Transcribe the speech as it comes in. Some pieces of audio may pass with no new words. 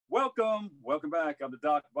Welcome back. I'm the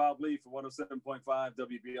Doc Bob Lee for 107.5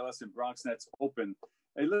 WBLS and Bronx Nets Open.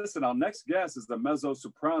 Hey, listen, our next guest is the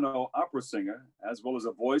Mezzo-Soprano Opera Singer, as well as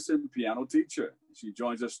a voice and piano teacher. She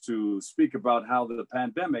joins us to speak about how the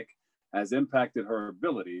pandemic has impacted her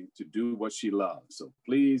ability to do what she loves. So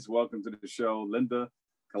please welcome to the show, Linda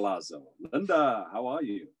Collazo. Linda, how are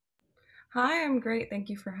you? Hi, I'm great. Thank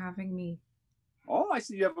you for having me. Oh, I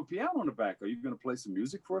see you have a piano in the back. Are you going to play some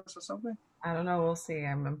music for us or something? I don't know. We'll see.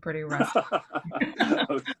 I'm pretty rusty.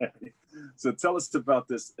 Okay. So tell us about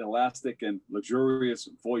this elastic and luxurious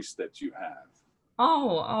voice that you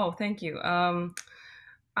have. Thank you.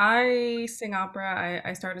 I sing opera.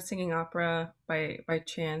 I started singing opera by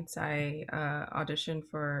chance. I auditioned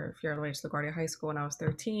for Fiera H. LaGuardia High School when I was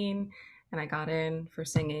 13, and I got in for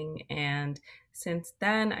singing. And since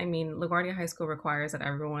then, I mean, LaGuardia High School requires that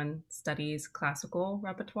everyone studies classical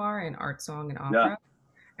repertoire and art song and Yeah. opera.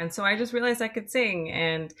 And so I just realized I could sing,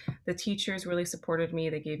 and the teachers really supported me.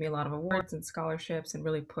 They gave me a lot of awards and scholarships and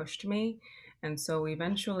really pushed me. And so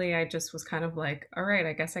eventually I just was kind of like, all right,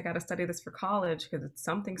 I guess I got to study this for college because it's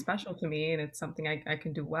something special to me and it's something I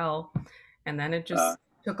can do well. And then it Uh, just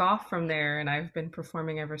took off from there, and I've been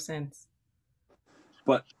performing ever since.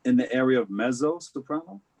 but in the area of mezzo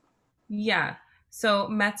soprano? Yeah. So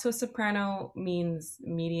mezzo soprano means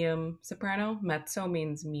medium soprano. Mezzo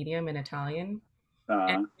means medium in Italian.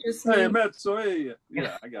 And Uh, it just hey, means mezzo, hey.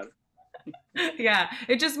 Yeah, I got it. yeah,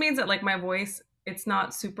 it just means that like my voice, it's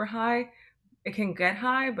not super high. It can get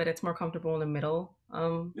high, but it's more comfortable in the middle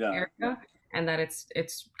Yeah, yeah, area, and that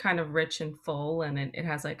it's kind of rich and full, and it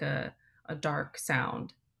has like a dark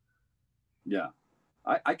sound. yeah.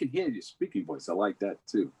 I can hear your speaking voice. I like that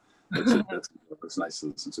too. That's nice to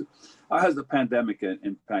listen to. How has the pandemic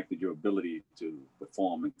impacted your ability to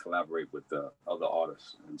perform and collaborate with other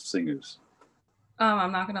artists and singers?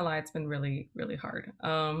 I'm not gonna lie, it's been really, really hard.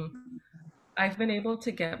 I've been able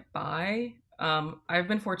to get by. I've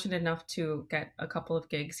been fortunate enough to get a couple of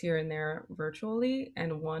gigs here and there virtually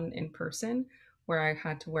and one in person where I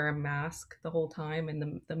had to wear a mask the whole time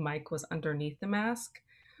and the mic was underneath the mask.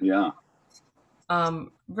 Yeah,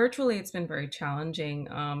 Virtually, it's been very challenging.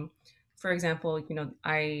 For example,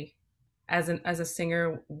 I as a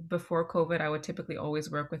singer before COVID, I would typically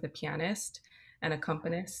always work with a pianist, an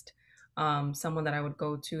accompanist, someone that I would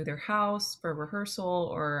go to their house for rehearsal,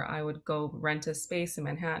 or I would go rent a space in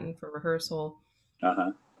Manhattan for rehearsal.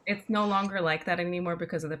 uh-huh. It's no longer like that anymore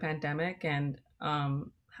because of the pandemic, and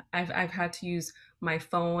I've had to use my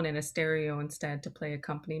phone and a stereo instead to play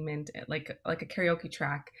accompaniment, like a karaoke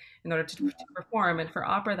track, in order to perform. And for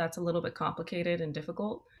opera, that's a little bit complicated and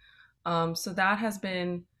difficult. So that has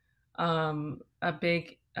been um, a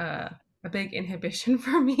big uh, a big inhibition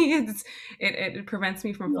for me. It prevents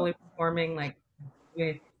me from Yeah. fully performing like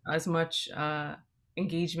with as much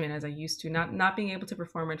engagement as I used to. Not being able to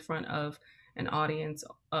perform in front of an audience,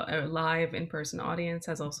 a live in person audience,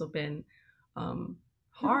 has also been um,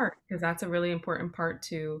 Yeah. hard because that's a really important part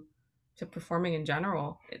to performing in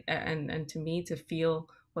general, and to me to feel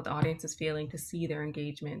what the audience is feeling, to see their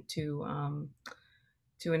engagement,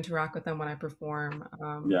 to interact with them when I perform.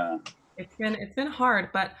 Yeah. It's been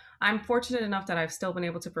hard, but I'm fortunate enough that I've still been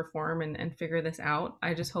able to perform and figure this out.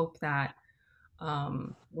 I just hope that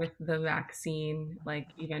with the vaccine, like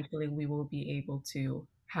eventually we will be able to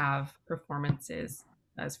have performances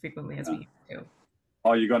as frequently as we Yeah. used to.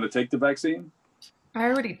 Are you going to take the vaccine? I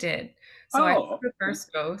already did. So I took Oh, the okay.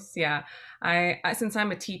 first dose. Yeah, I since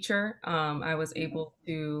I'm a teacher, I was Yeah. able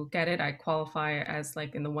to get it. I qualify as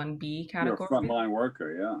like in the 1B You're a category. frontline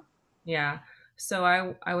worker. Yeah. Yeah. So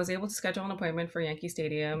I was able to schedule an appointment for Yankee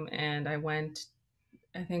Stadium, and I went,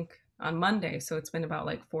 I think, on Monday. So it's been about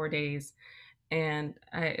like 4 days, and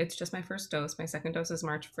it's just my first dose. My second dose is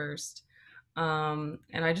March 1st.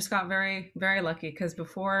 And I just got very, very lucky because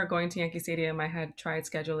before going to Yankee Stadium, I had tried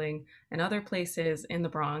scheduling in other places in the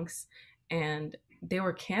Bronx, and they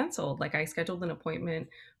were canceled. Like I scheduled an appointment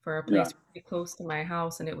for a Yeah. place really close to my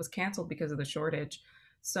house, and it was canceled because of the shortage.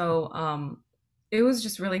 So it was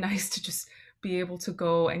just really nice to just be able to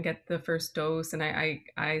go and get the first dose. And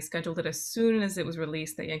I scheduled it as soon as it was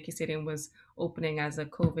released that Yankee Stadium was opening as a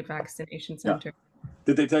COVID vaccination Yeah. center.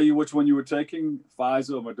 Did they tell you which one you were taking?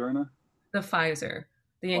 Pfizer or Moderna? The Pfizer.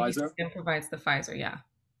 The Yankee Pfizer? Stadium provides the Pfizer, yeah.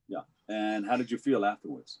 Yeah. And how did you feel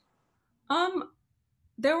afterwards? Um,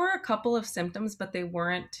 there were a couple of symptoms, but they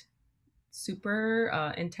weren't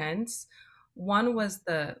super intense. One was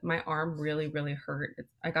the my arm really, really hurt.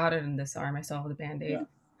 I got it in this arm. I still have the Yeah. band-aid.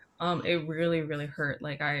 It really, really hurt.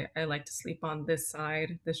 Like I like to sleep on this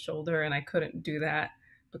side, this shoulder, and I couldn't do that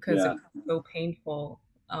because it Yeah. was so painful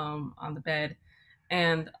on the bed.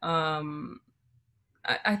 And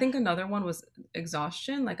I think another one was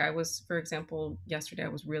exhaustion. Like I was, for example, yesterday I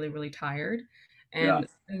was really, really tired, Yeah. and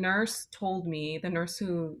the nurse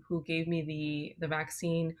who gave me the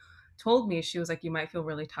vaccine told me, she was like, you might feel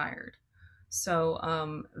really tired.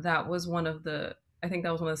 So that was one of the I think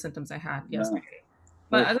that was one of the symptoms I had Yeah. yesterday.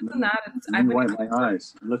 But Well, other than that, let I've me been wipe my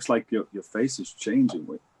eyes. It looks like your face is changing.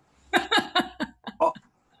 With oh,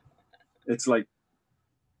 it's like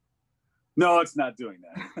no, it's not doing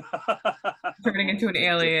that. turning into an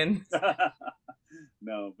alien.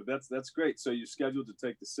 No, but that's great. So you're scheduled to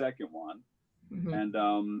take the second one, Hmm. and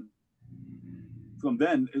from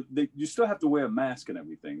then you still have to wear a mask and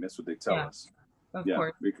everything. That's what they tell Yeah, us. of Yeah,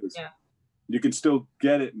 course. because Yeah. you can still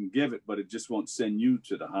get it and give it, but it just won't send you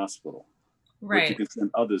to the hospital. But you Right. can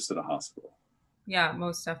send others to the hospital. Yeah,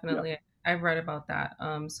 most Yeah, definitely. I've read about that.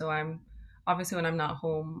 So I'm obviously when I'm not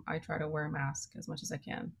home, I try to wear a mask as much as I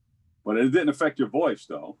can. but it didn't affect your voice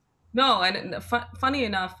though. No, and funny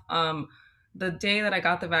enough, the day that I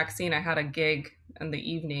got the vaccine, I had a gig in the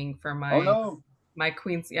evening for Oh my no,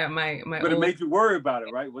 Queen's, yeah, my but it old. made you worry about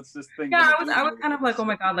it, right? What's this thing Yeah, gonna I was do to I was me if kind I of get like, oh sick?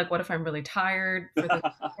 my God, like what if I'm really tired for this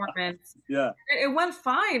performance? Yeah, It went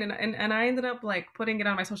fine, and I ended up like putting it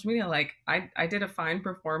on my social media, like I did a fine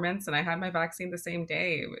performance and I had my vaccine the same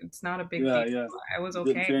day. It's not a big deal. yeah. I was It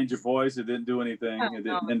didn't okay. change your voice. It didn't do Yeah, anything. It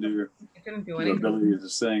no, didn't hinder it didn't do your anything. ability to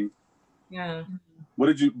sing. Yeah. What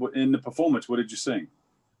did you in the performance? What did you sing?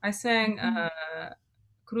 I sang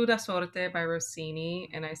Cruda Sorte by Rossini,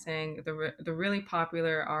 and I sang the really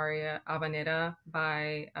popular aria Habanera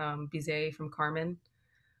by Bizet from Carmen.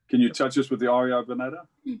 Can you touch us with the aria Veneta?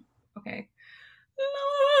 Okay.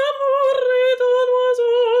 L'amour est un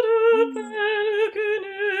oiseau de peine que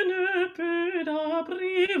nul ne peut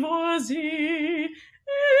apprivoiser.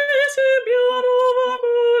 Et c'est bien on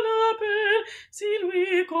vaut la peine si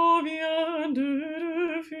lui convient de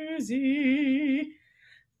refuser.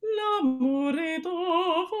 L'amour est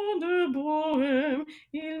enfant de bohème,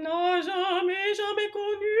 il n'a jamais, jamais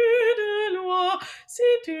connu de loi. Si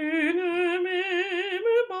tu ne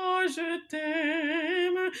m'aimes pas, je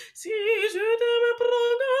t'aime. Si je t'aime,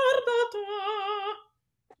 prends garde à toi.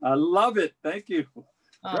 I love it. Thank you.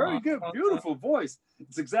 Oh, Very good. Beautiful voice.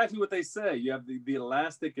 It's exactly what they say. You have the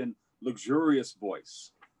elastic and luxurious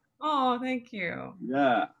voice. oh, thank you.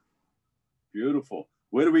 Yeah. Beautiful.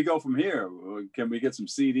 Where do we go from here? Can we get some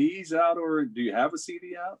CDs out, or do you have a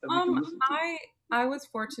CD out that we can listen to? I was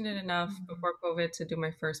fortunate enough before COVID to do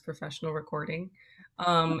my first professional recording,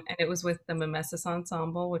 and it was with the Mimesis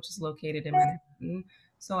Ensemble, which is located in Manhattan.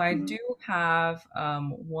 So I Mhm. do have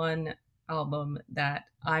one album that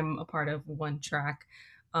I'm a part of, one track,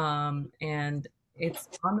 and it's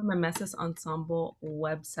on the Mimesis Ensemble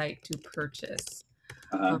website to purchase.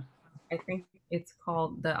 Uh-huh. Um, I think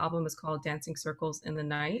the album is called Dancing Circles in the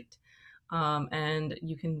Night. And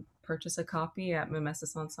you can purchase a copy at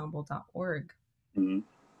mimesisensemble.org. Mhm.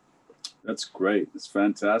 That's great. It's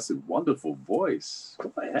fantastic. Wonderful voice.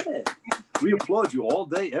 Go ahead. We applaud you all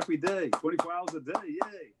day, every day, 24 hours a day.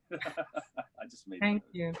 Yay. I just made Thank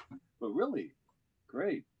that. you. But really,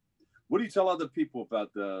 great. What do you tell other people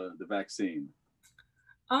about the vaccine?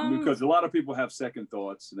 Um, Because a lot of people have second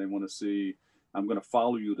thoughts and they want to see, I'm going to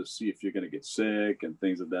follow you to see if you're going to get sick and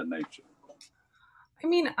things of that nature. I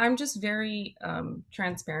mean, I'm just very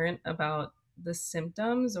transparent about the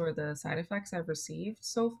symptoms or the side effects I've received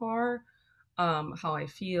so far, how I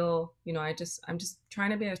feel. I'm just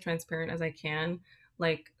trying to be as transparent as I can.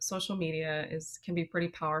 Like social media can be pretty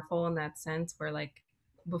powerful in that sense, where like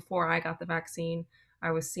before I got the vaccine, I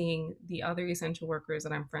was seeing the other essential workers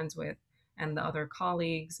that I'm friends with and the other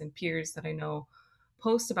colleagues and peers that I know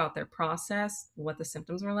post about their process, what the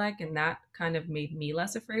symptoms were like, and that kind of made me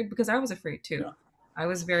less afraid because I was afraid too. Yeah. I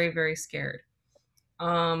was very, very scared.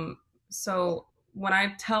 Um, so when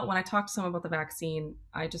I talk to someone about the vaccine,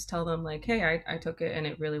 I just tell them like, hey, I took it and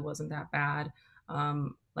it really wasn't that bad.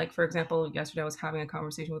 Like for example, yesterday I was having a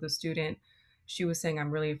conversation with a student. She was saying,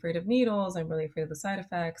 I'm really afraid of needles. I'm really afraid of the side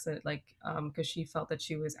effects. That like, because she felt that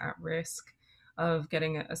she was at risk of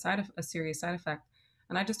getting a serious side effect.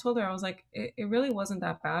 And I just told her, I was like, it really wasn't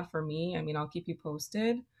that bad for me. I mean, I'll keep you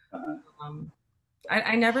posted. Uh-huh. Um,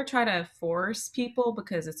 I never try to force people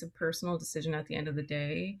because it's a personal decision at the end of the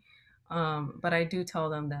day. But I do tell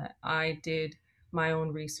them that I did my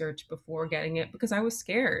own research before getting it because I was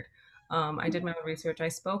scared. I did my own research. I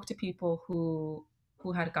spoke to people who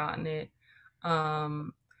had gotten it,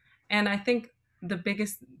 um, and I think the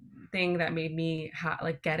biggest thing that made me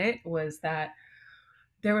like get it was that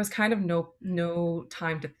there was kind of no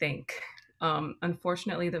time to think.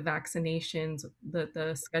 Unfortunately, the vaccinations,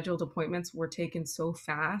 the scheduled appointments were taken so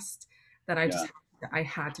fast that Yeah. I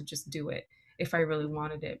had to just do it. if I really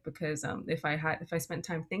wanted it, because if I spent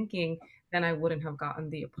time thinking, then I wouldn't have gotten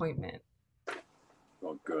the appointment.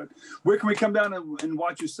 Oh, good. Where can we come down and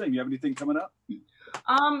watch you sing? You have anything coming up?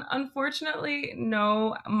 Unfortunately,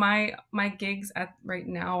 no. My gigs at right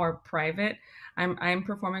now are private. I'm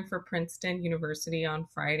performing for Princeton University on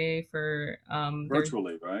Friday for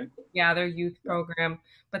Virtually, right? their youth Yeah. program,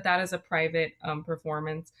 but that is a private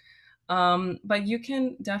performance. But you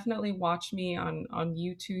can definitely watch me on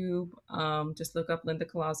YouTube. Just look up Linda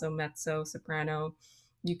Collazo Mezzo-Soprano.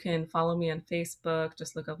 You can follow me on Facebook.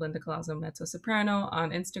 Just look up Linda Collazo Mezzo-Soprano.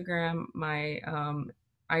 On Instagram, my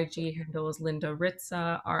IG handle is Linda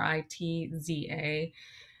Ritza, Ritza.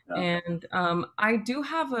 Yeah. And I do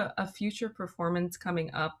have a future performance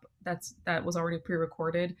coming up that was already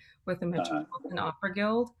pre-recorded with the Metropolitan Opera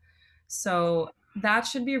Guild. So that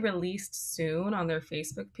should be released soon on their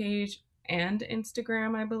Facebook page and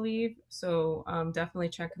Instagram, I believe. So definitely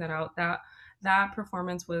check that out. That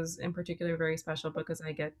performance was in particular very special because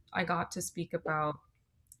I got to speak about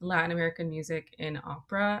Latin American music in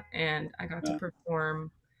opera, and I got to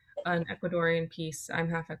perform an Ecuadorian piece. I'm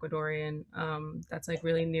half Ecuadorian. That's like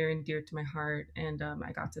really near and dear to my heart, and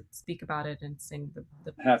I got to speak about it and sing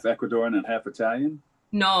the Half Ecuadorian and half Italian?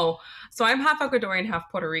 No, so I'm half Ecuadorian,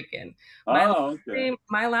 half Puerto Rican. Okay.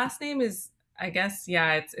 My last name is, I guess,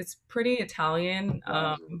 yeah, it's pretty Italian,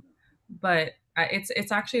 but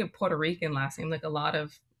it's actually a Puerto Rican last name. Like a lot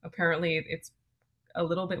of apparently, it's a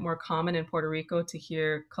little bit more common in Puerto Rico to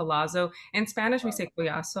hear Collazo. In Spanish, we say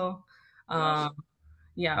Collazo.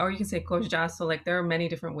 Yeah, or you can say Collazo. Like there are many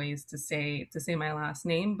different ways to say my last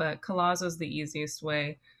name, but Collazo is the easiest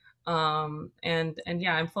way. And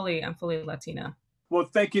yeah, I'm fully Latina. Well,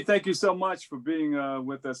 thank you so much for being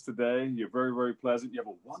with us today. You're very, very pleasant. You have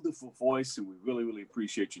a wonderful voice, and we really, really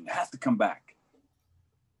appreciate you. You have to come back.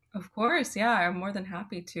 Of course, yeah, I'm more than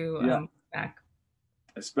happy to back.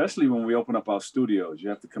 Especially when we open up our studios. You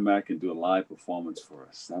have to come back and do a live performance for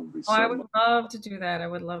us. That would be Oh, so I would much. love to do that. I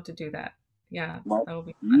would love to do that. Yeah, Well, that would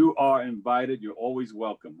be fun. you are invited. You're always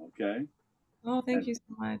welcome, okay? Oh, thank you so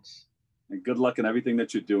much. And good luck in everything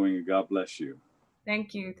that you're doing, and God bless you.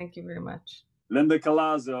 Thank you. Thank you very much. Linda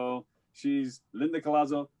Collazo. She's Linda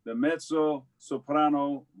Collazo, the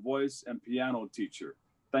mezzo-soprano voice and piano teacher.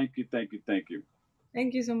 Thank you, thank you, thank you.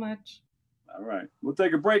 Thank you so much. All right. We'll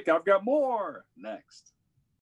take a break. I've got more next.